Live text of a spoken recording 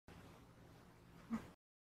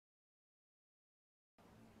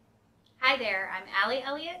Hi there, I'm Allie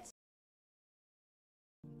Elliott.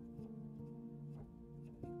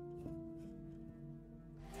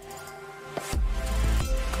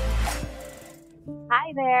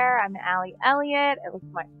 Hi there, I'm Allie Elliott. It looks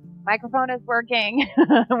like my microphone is working.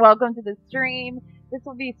 Welcome to the stream. This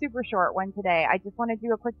will be a super short one today. I just want to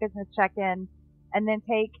do a quick business check-in and then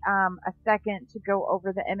take a second to go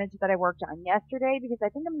over the image that I worked on yesterday because I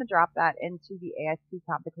think I'm going to drop that into the ASP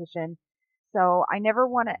competition. So I never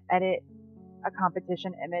want to edit a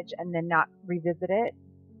competition image and then not revisit it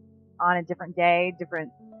on a different day,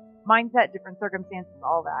 different mindset, different circumstances,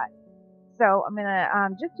 all that. So I'm going to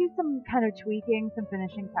just do some kind of tweaking, some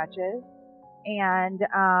finishing touches, and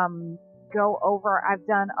go over. I've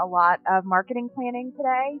done a lot of marketing planning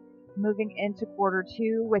today, moving into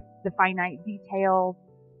Q2 with the finite details,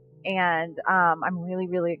 and I'm really,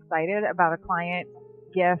 really excited about a client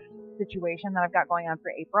gift situation that I've got going on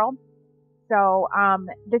for April. So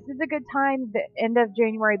this is a good time, the end of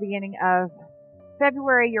January, beginning of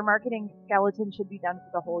February, your marketing skeleton should be done for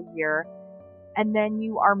the whole year. And then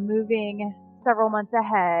you are moving several months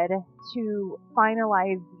ahead to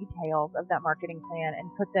finalize details of that marketing plan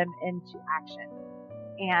and put them into action.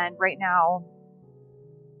 And right now,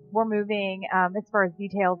 we're moving, as far as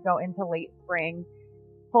details go, into late spring,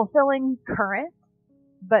 fulfilling current,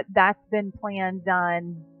 but that's been planned,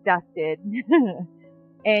 done, dusted,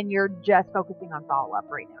 and you're just focusing on follow-up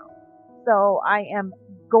right now. So I am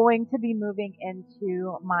going to be moving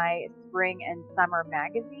into my spring and summer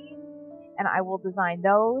magazine, and I will design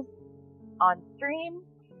those on stream.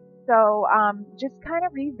 So just kind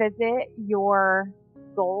of revisit your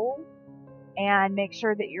goals and make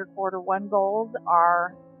sure that your Q1 goals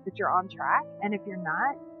are that you're on track. And if you're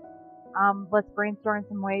not, let's brainstorm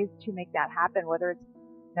some ways to make that happen, whether it's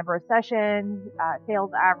number of sessions,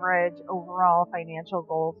 sales average, overall financial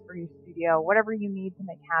goals for your studio, whatever you need to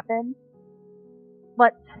make happen.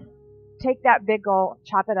 Let's take that big goal,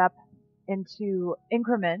 chop it up into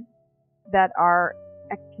increments that are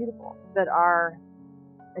executable, that are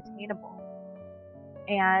attainable.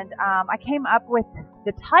 And I came up with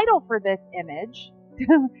the title for this image.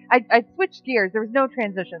 I switched gears. There was no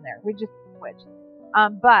transition there. We just switched.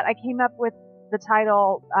 But I came up with the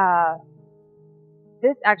title.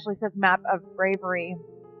 This actually says Map of Bravery.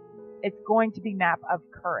 It's going to be Map of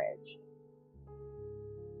Courage.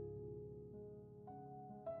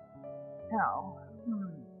 So,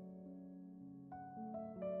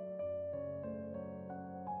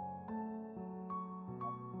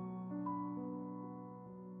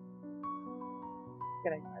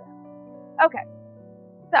 Good idea. Okay.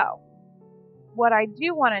 So, what I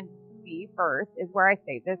do want to see first is where I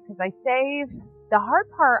save this, because I save the hard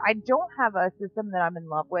part. I don't have a system that I'm in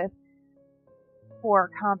love with for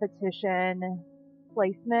competition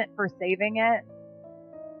placement for saving it,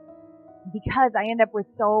 because I end up with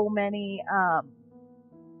so many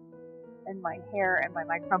in my hair and my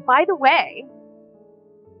microphone. By the way,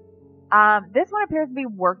 this one appears to be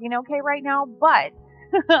working okay right now, but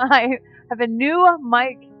I have a new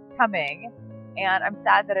mic coming, and I'm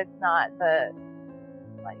sad that it's not the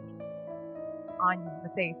on the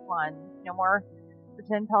face one. No more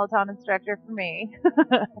pretend Peloton instructor for me,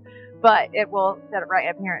 but it will set it right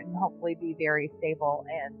up here and hopefully be very stable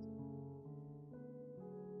and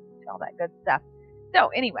all that good stuff. So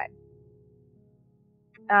anyway,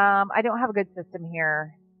 I don't have a good system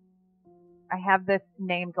here. I have this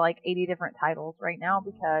named like 80 different titles right now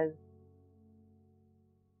because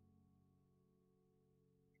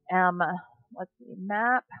let's see,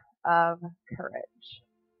 Map of Courage.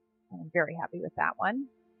 I'm very happy with that one.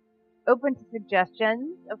 Open to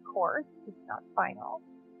suggestions, of course. It's not final,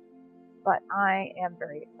 but I am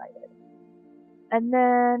very excited. And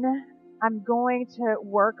then I'm going to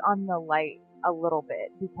work on the light a little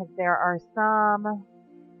bit because there are some,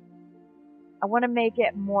 I want to make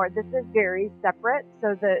it more, this is very separate.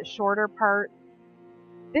 So the shorter part,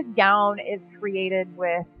 this gown is created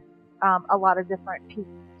with a lot of different piece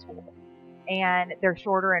tools, and they're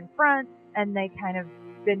shorter in front and they kind of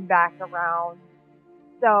bend back around.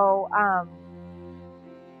 So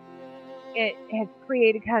it has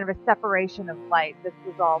created kind of a separation of light. This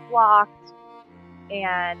was all blocked,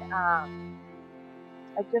 and I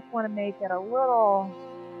just want to make it a little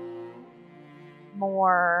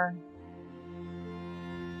more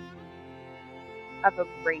of a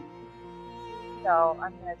break. So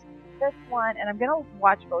I'm going to take this one, and I'm going to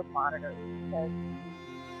watch both monitors because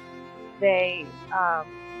they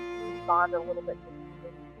respond a little bit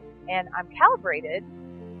differently. And I'm calibrated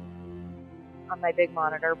on my big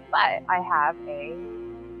monitor, but I have a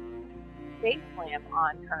face lamp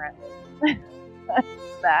on currently.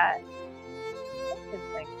 That switches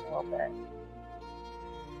things a little bit.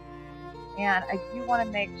 And I do want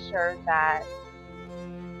to make sure that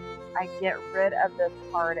I get rid of this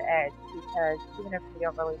hard edge, because even if we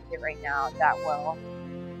don't really see it right now, that will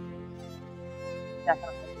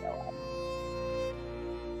definitely show up.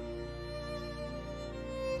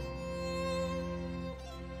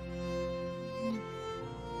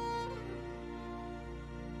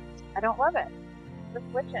 I don't love it. We're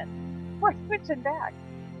switching. We're switching back.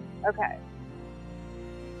 Okay.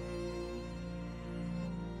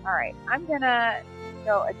 Alright, I'm gonna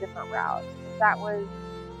go a different route. That was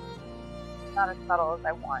not as subtle as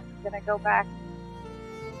I want. I'm gonna go back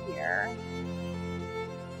here.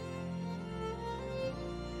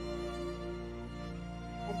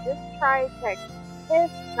 And just try to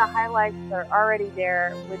kiss the highlights that are already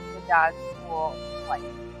there with the Dodge Tool light.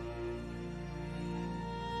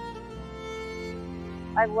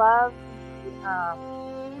 I love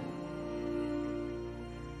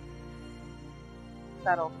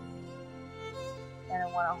subtle, and I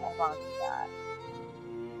want to hold on to that.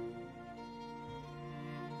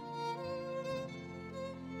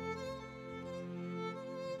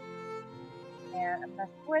 And I'm going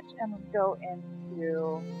to switch and go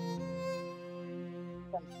into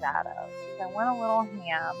some shadows. So I went a little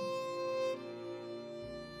ham.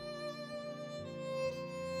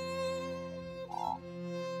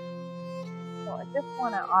 So I just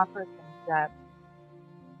want to offer some depth.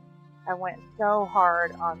 I went so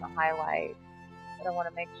hard on the highlight, but I want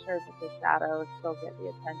to make sure that the shadows still get the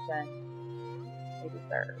attention they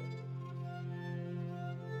deserve.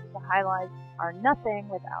 The highlights are nothing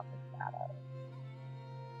without the shadows.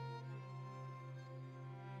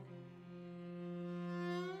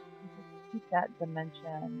 Just keep that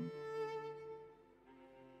dimension.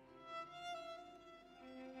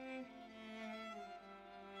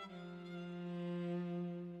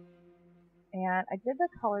 And I did the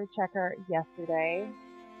color checker yesterday.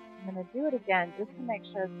 I'm going to do it again just to make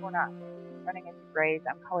sure we're not running into grays.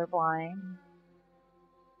 I'm colorblind.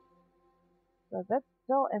 So that's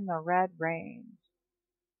still in the red range.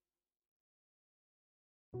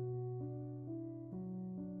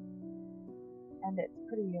 And it's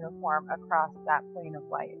pretty uniform across that plane of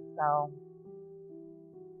light. So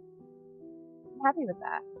I'm happy with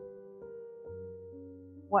that.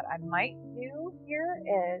 What I might do here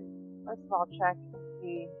is, first of all, check and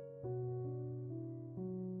see.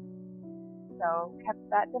 So kept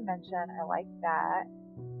that dimension. I like that.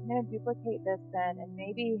 I'm going to duplicate this then and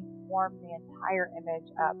maybe warm the entire image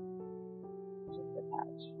up just a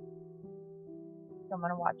touch. So I'm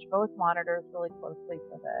going to watch both monitors really closely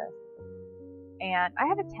for this. And I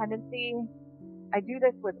have a tendency, I do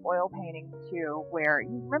this with oil paintings too, where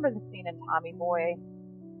you remember the scene in Tommy Boy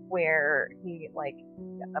where he like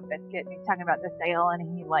a biscuit and he's talking about the sale and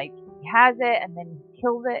he has it and then he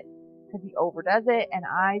kills it because he overdoes it. And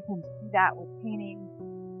I tend to do that with painting.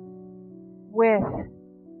 With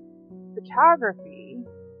photography,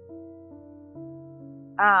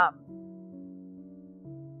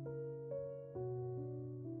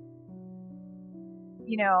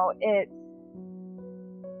 you know, it's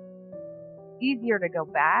easier to go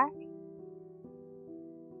back,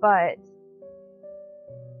 but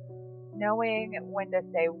knowing when to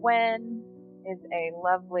say when is a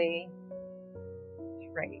lovely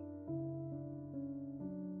trait.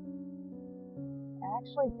 I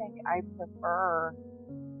actually think I prefer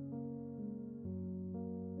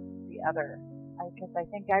the other, because I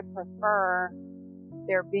think I prefer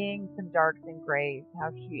there being some darks and grays,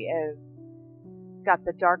 how she is got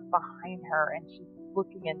the dark behind her and she's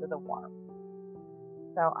looking into the warmth.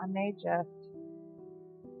 So I may just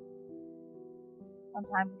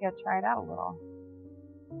sometimes you gotta try it out a little.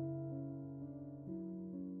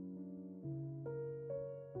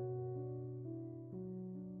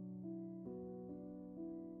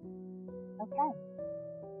 Okay.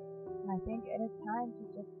 And I think it is time to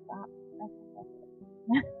just stop messing with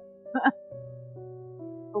it.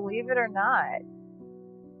 Believe it or not, I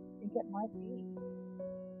think it might be.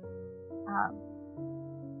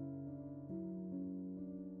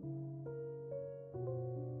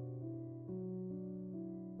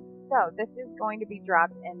 So this is going to be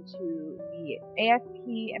dropped into the ASP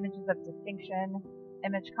Images of Distinction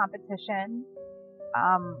image competition.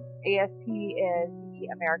 ASP is the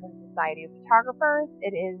American Society of Photographers.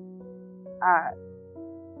 It is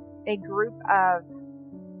a group of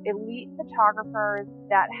elite photographers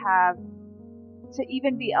that have, to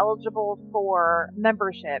even be eligible for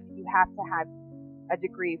membership, you have to have a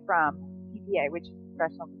degree from PPA, which is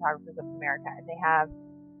Professional Photographers of America, and they have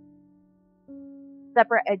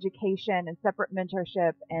separate education and separate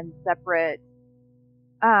mentorship and separate,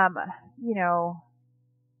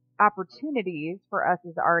 opportunities for us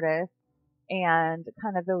as artists and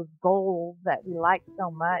kind of those goals that we like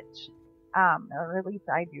so much. Or at least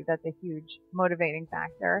I do. That's a huge motivating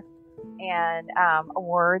factor. And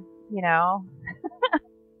awards, you know,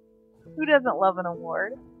 who doesn't love an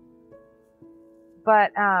award?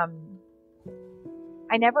 But I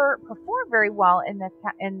never performed very well in this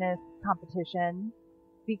competition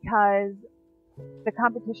because the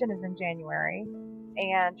competition is in January,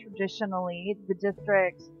 and traditionally the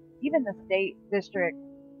district, even the state district,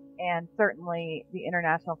 and certainly the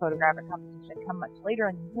international photographic competition come much later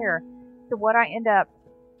in the year. So what I end up,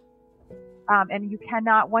 and you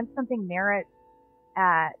cannot, once something merits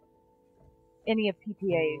at any of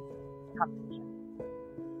PPA's competitions,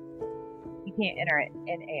 you can't enter it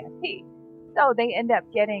in AST. So they end up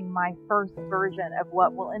getting my first version of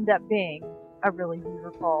what will end up being a really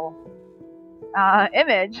beautiful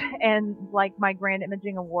image, and like my Grand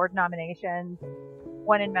Imaging Award nominations,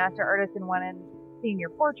 one in Master Artist and one in Senior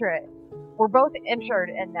Portrait, were both entered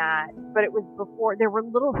in that, but it was before, there were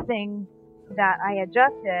little things that I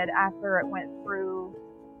adjusted after it went through,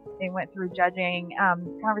 they went through judging.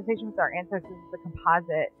 Conversation with Our Ancestors is a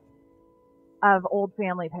composite of old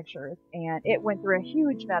family pictures, and it went through a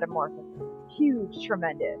huge metamorphosis, huge,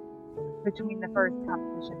 tremendous, between the first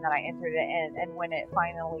competition that I entered it in and when it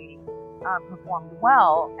finally performed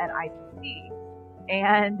well at IPC.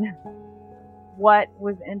 And what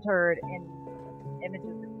was entered in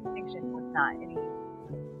Images of Distinction was not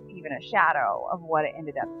even a shadow of what it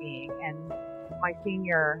ended up being. And my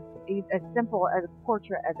senior, as simple as a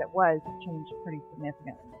portrait as it was, changed pretty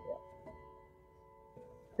significantly too.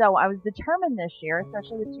 So I was determined this year,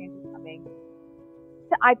 especially with changes coming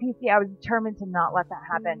to IPC, I was determined to not let that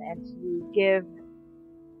happen and to give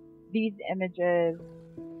these images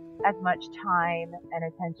as much time and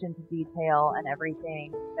attention to detail and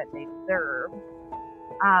everything that they deserve.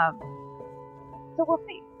 So we'll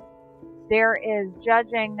see. There is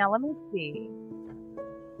judging. Now let me see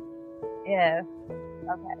if,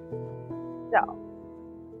 okay, so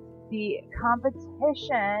the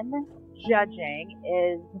competition judging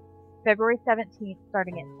is February 17th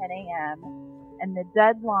starting at 10 a.m. and the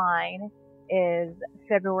deadline is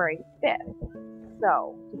February 5th.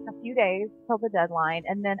 So just a few days till the deadline,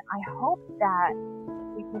 and then I hope that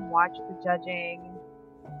we can watch the judging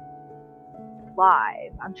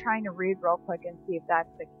live. I'm trying to read real quick and see if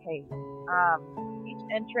that's the case. Each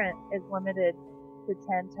entrant is limited to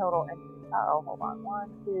 10 total entries. Oh, hold on. 1,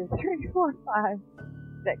 2, 3, 4, 5,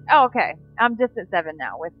 6. Oh, okay. I'm just at 7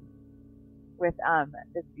 now with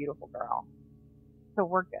this beautiful girl. So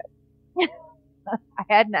we're good. I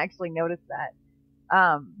hadn't actually noticed that.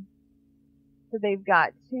 So they've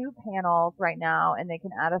got 2 panels right now, and they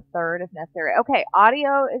can add a third if necessary. Okay,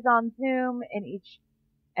 audio is on Zoom in each,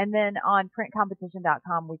 and then on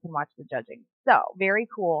printcompetition.com we can watch the judging. So, very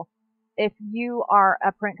cool. If you are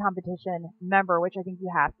a Print Competition member, which I think you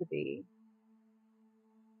have to be,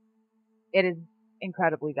 it is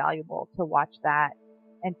incredibly valuable to watch that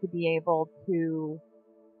and to be able to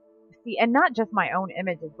see, and not just my own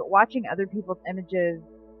images, but watching other people's images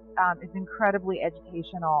is incredibly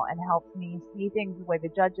educational and helps me see things the way the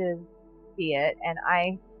judges see it. And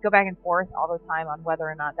I go back and forth all the time on whether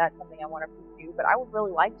or not that's something I want to pursue, but I would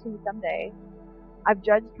really like to someday. I've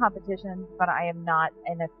judged competitions, but I am not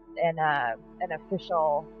an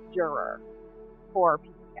official juror for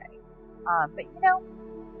PPA. But you know,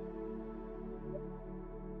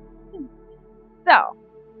 so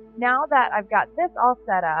now that I've got this all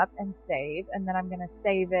set up and saved, and then I'm going to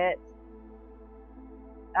save it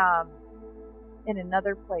in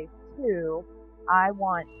another place too, I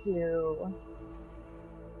want to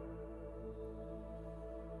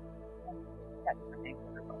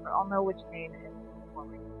I'll know which name is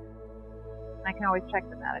performing. I can always check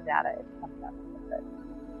the metadata if it comes up with it.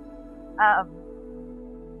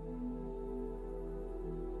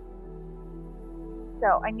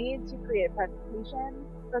 So I need to create a presentation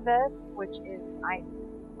for this, which is my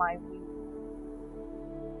week.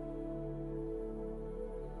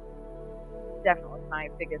 Definitely my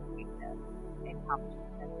biggest weakness in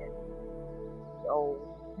competition is so.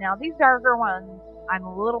 Now these darker ones, I'm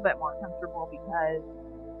a little bit more comfortable because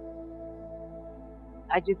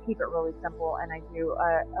I just keep it really simple, and I do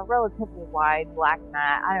a relatively wide black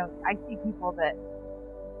mat. I see people that,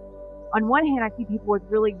 on one hand, I see people with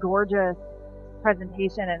really gorgeous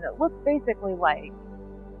presentation, and it looks basically like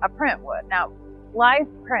a print would. Now, live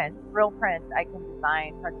print, real print, I can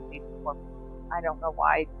design presentations for. I don't know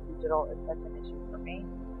why digital is such an issue for me,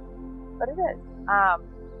 but it is.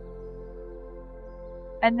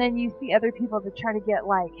 And then you see other people that try to get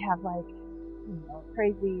have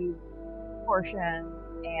crazy proportions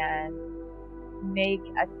and make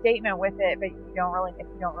a statement with it, but if you don't really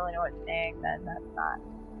know what it's saying, then that's not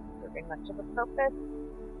serving much of a purpose.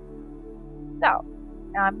 So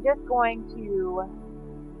I'm just going to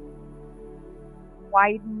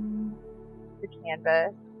widen the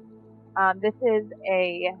canvas. This is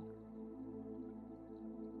a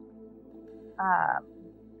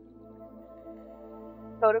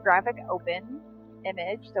photographic open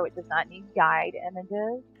image, so it does not need guide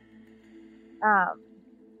images.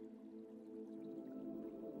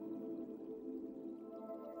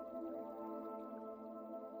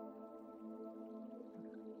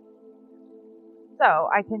 So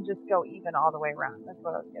I can just go even all the way around. That's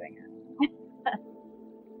what I was getting at.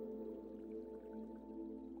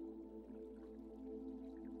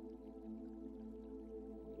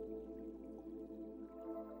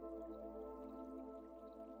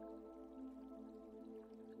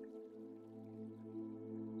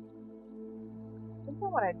 I think I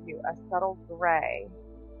want to do a subtle gray,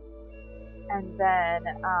 and then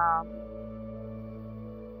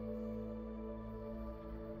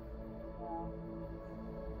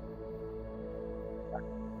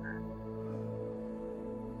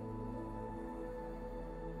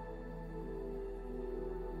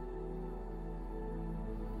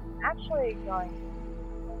actually going to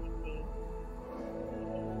maybe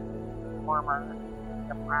warmer,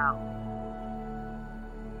 the brown.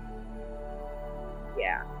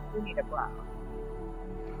 Yeah, we need a brown.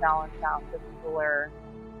 Balance out the cooler.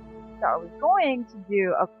 So I was going to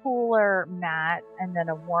do a cooler matte and then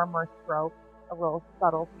a warmer stroke, a real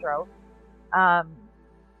subtle stroke.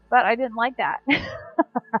 But I didn't like that.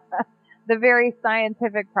 The very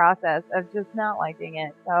scientific process of just not liking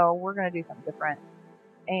it. So we're going to do something different.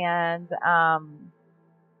 And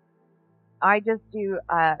I just do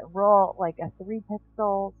a roll, like a 3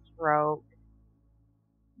 pixel stroke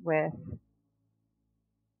with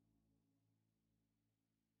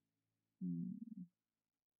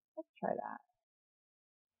let's try that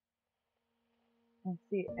and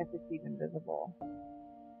see if it's even visible.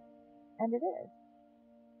 And it is.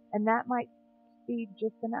 And that might be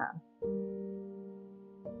just enough.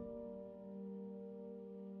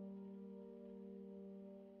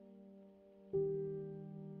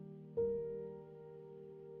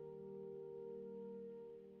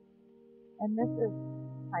 And this is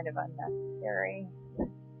kind of unnecessary,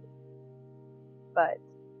 but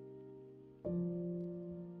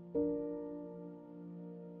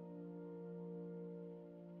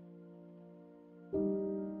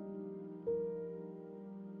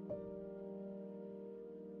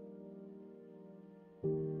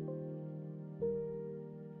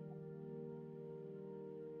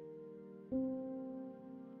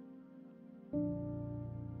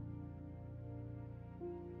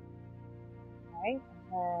right, and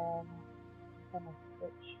then I'm going to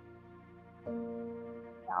switch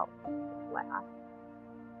out the glass.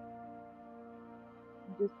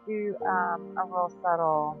 Just do a real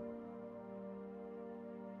subtle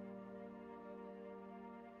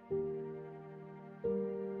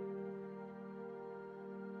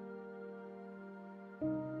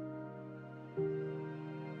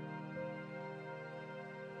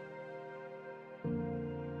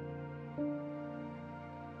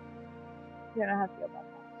you don't have to feel about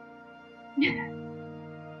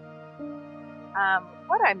that.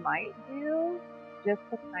 What I might do, just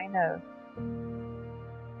to kind of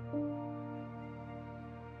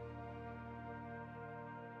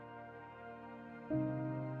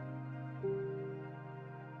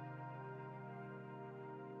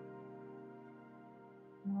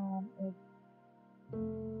is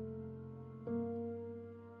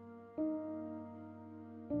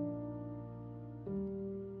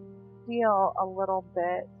feel a little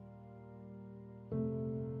bit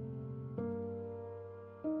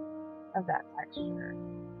of that texture.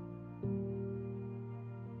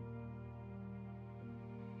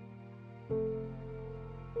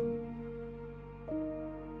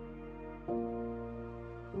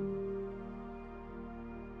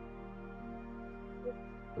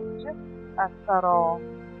 Just a subtle.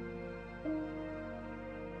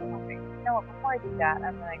 Okay, you know what? Before I do that,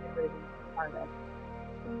 I'm going to get rid of these artists.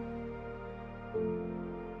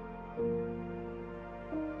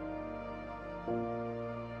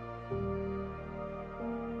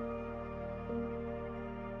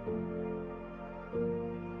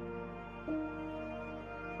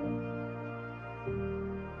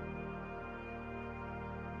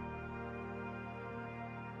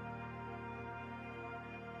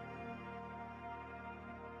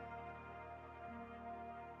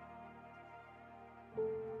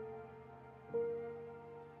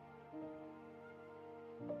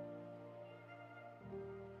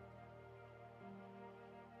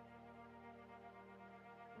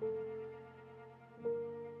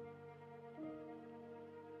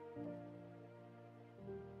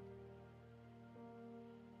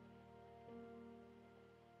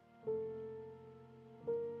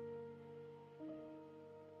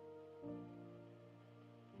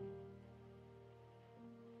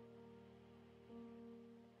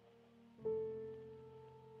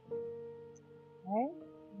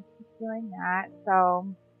 doing that.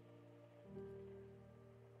 So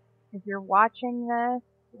if you're watching this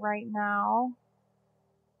right now,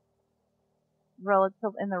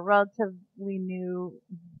 in the relatively new,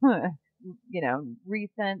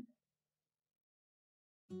 recent.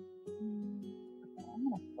 Okay, I'm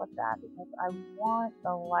gonna flip that because I want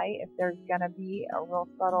the light. If there's gonna be a real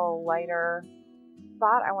subtle lighter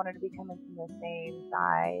spot, I want it to be coming from the same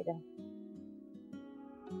side.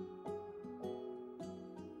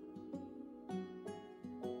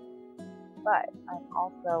 But I'm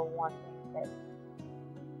also wanting it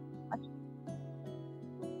much.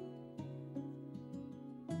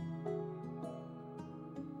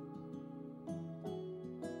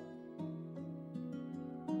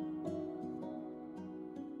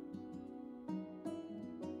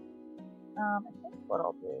 I think what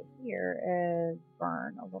I'll do here is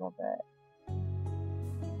burn a little bit.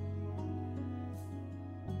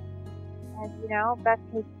 And best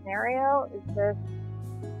case scenario is this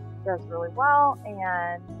does really well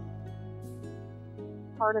and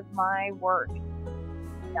part of my work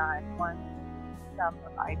is done once some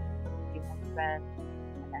of my has been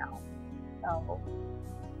announced. So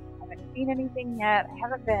I haven't seen anything yet. I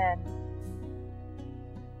haven't been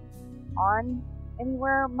on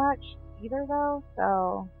anywhere much either though,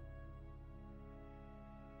 so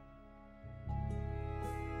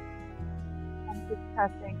I'm just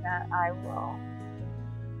trusting that I will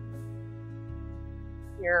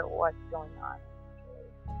hear what's going on.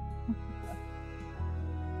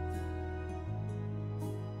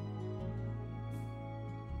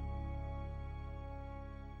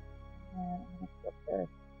 And I'm going to flip this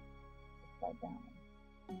upside down.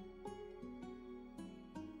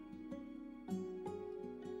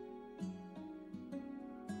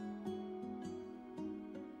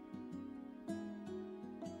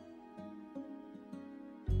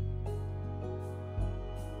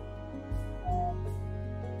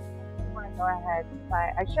 Go ahead and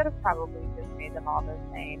decide. I should have probably just made them all the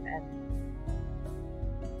same and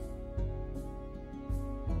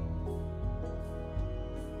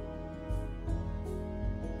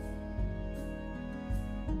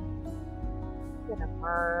gonna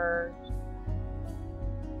merge.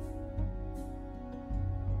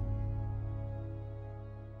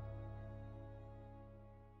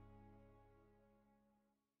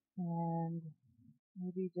 And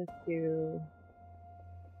maybe just do.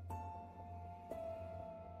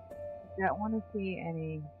 I don't want to see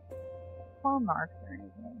any clone marks or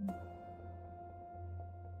anything.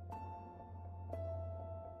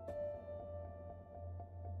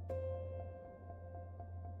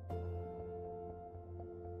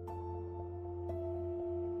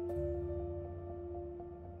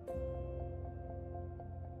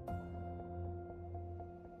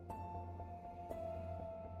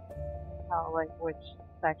 Tell like which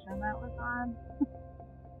section that was on.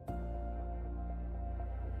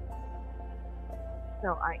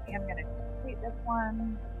 So I am going to complete this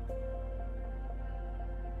one.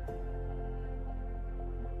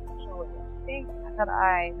 Show I think that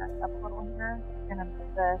I messed up a little here. I'm going to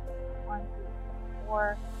move this 1, 2,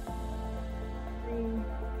 4, 3.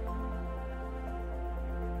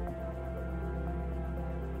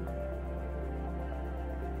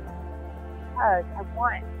 Because I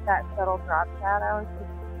want that subtle drop shadow to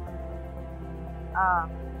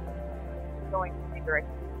be going in the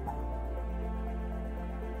direction.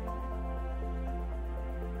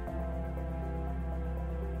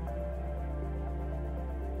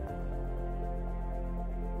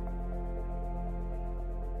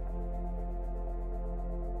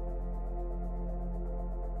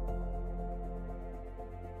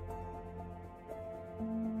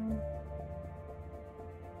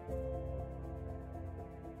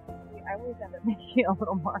 I always end up making it a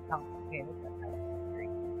little more complicated than I was.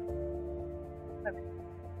 Okay.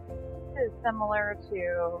 This is similar to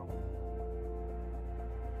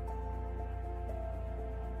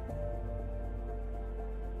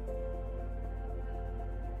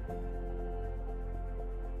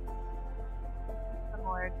the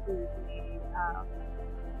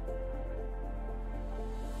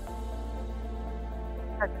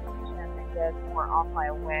presentation I did for I'll Fly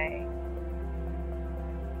Away.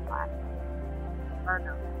 Or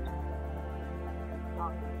no.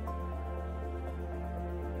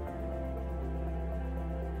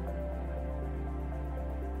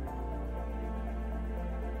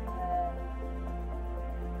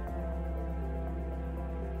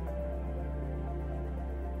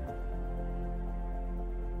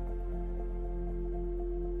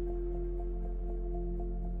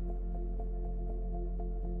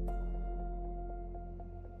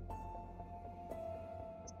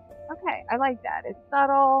 Okay, I like that. It's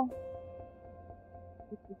subtle.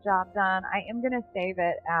 get the job done. I am going to save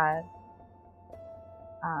it as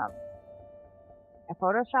a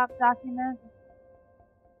Photoshop document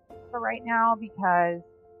for right now because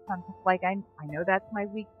like I know that's my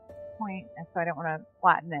weak point, and so I don't want to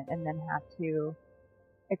flatten it and then have to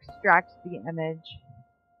extract the image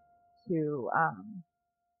to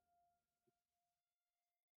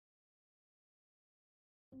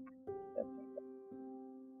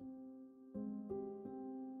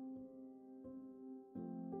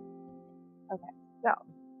okay, so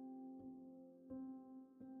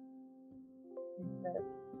the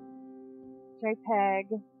JPEG,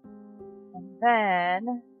 and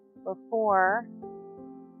then before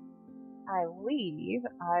I leave,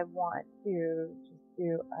 I want to just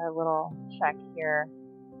do a little check here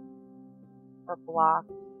for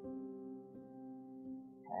blocks.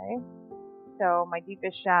 Okay, so my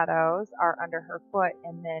deepest shadows are under her foot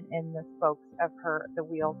and then in the spokes of the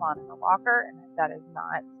wheels on her walker, and that is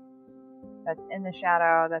not, that's in the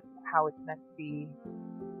shadow, that's how it's meant to be.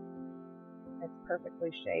 It's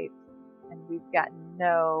perfectly shaped, and we've got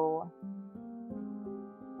no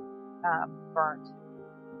burnt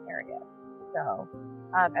areas. So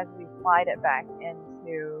as we slide it back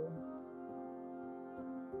into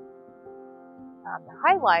the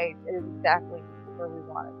highlight, it is exactly where we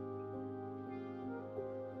want it to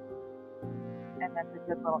be. And that's a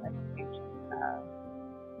good little indication of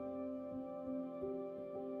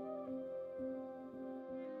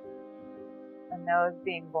the nose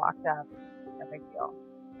being blocked up. No big deal.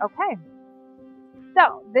 Okay.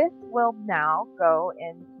 So this will now go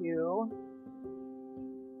into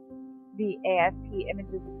the ASP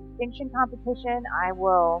Images of Distinction competition. I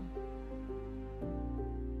will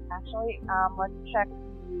actually, let's check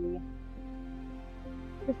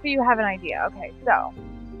just so you have an idea. Okay, so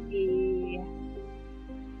the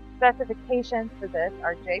specifications for this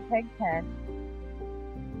are JPEG 10.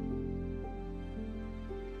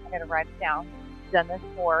 I gotta write it down. I've done this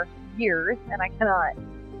for years and I cannot,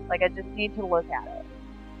 like, I just need to look at it.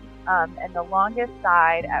 And the longest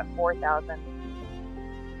side at 4,000.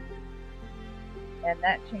 And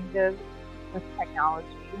that changes with technology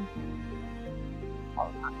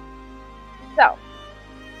all the time. So,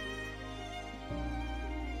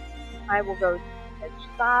 I will go to image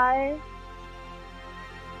size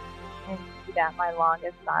and see that my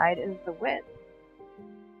longest side is the width.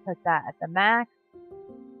 Put that at the max,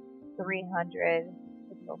 300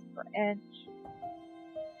 pixels per inch.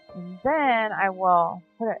 And then I will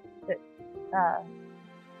put it, I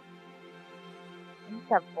just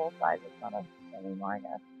have full size, it's not anymore, I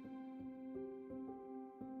guess.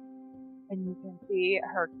 And you can see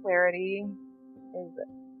her clarity is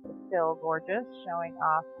still gorgeous, showing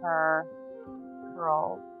off her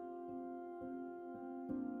curls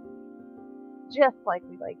just like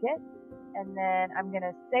we like it. And then I'm going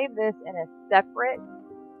to save this in a separate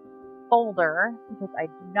folder because I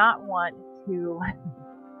do not want to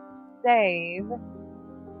save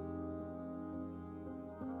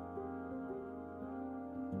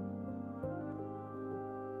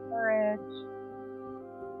storage.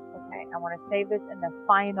 Okay, I want to save this in the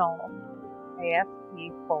final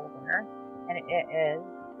ASP folder, and it is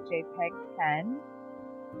JPEG 10.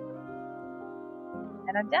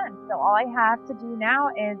 And I'm done. So all I have to do now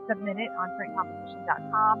is submit it on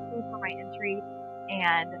printcompetition.com, pay for my entry,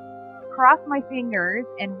 and cross my fingers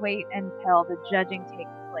and wait until the judging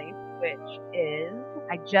takes place, which is,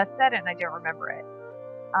 I just said it and I don't remember it,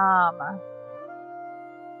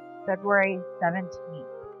 February 17th.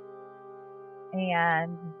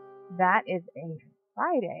 And that is a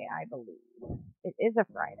Friday, I believe. It is a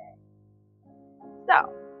Friday.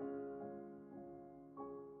 So,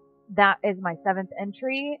 that is my 7th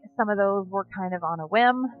entry. Some of those were kind of on a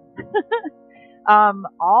whim.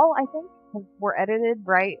 All, I think, were edited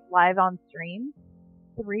right live on stream.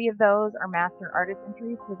 3 of those are master artist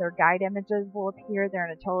entries, so their guide images will appear. They're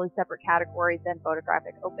in a totally separate category than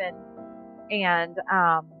Photographic Open. And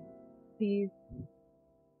these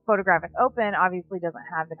Photographic Open obviously doesn't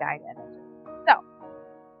have the guide images. So,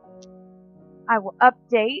 I will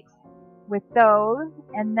update with those,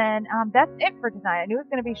 and then that's it for tonight. I knew it was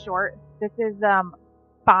going to be short. This is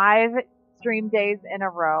 5 stream days in a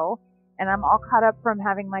row, and I'm all caught up from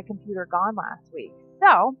having my computer gone last week.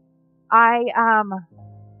 So, I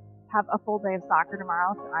have a full day of soccer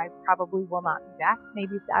tomorrow, so I probably will not be back.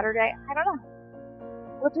 Maybe Saturday. I don't know.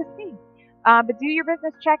 We'll just see. But do your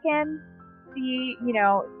business check-in. See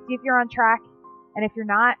if you're on track, and if you're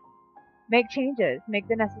not, make changes. Make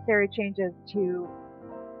the necessary changes to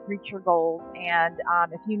reach your goals. And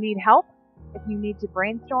if you need help, if you need to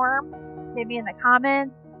brainstorm, maybe in the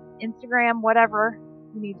comments, Instagram, whatever,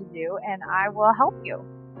 you need to do, and I will help you.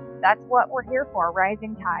 That's what we're here for,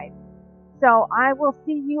 Rising Tide. So I will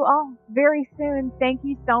see you all very soon. Thank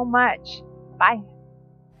you so much. Bye.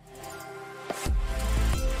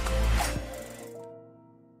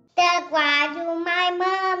 That's why you my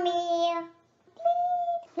mommy.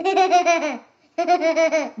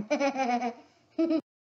 Please.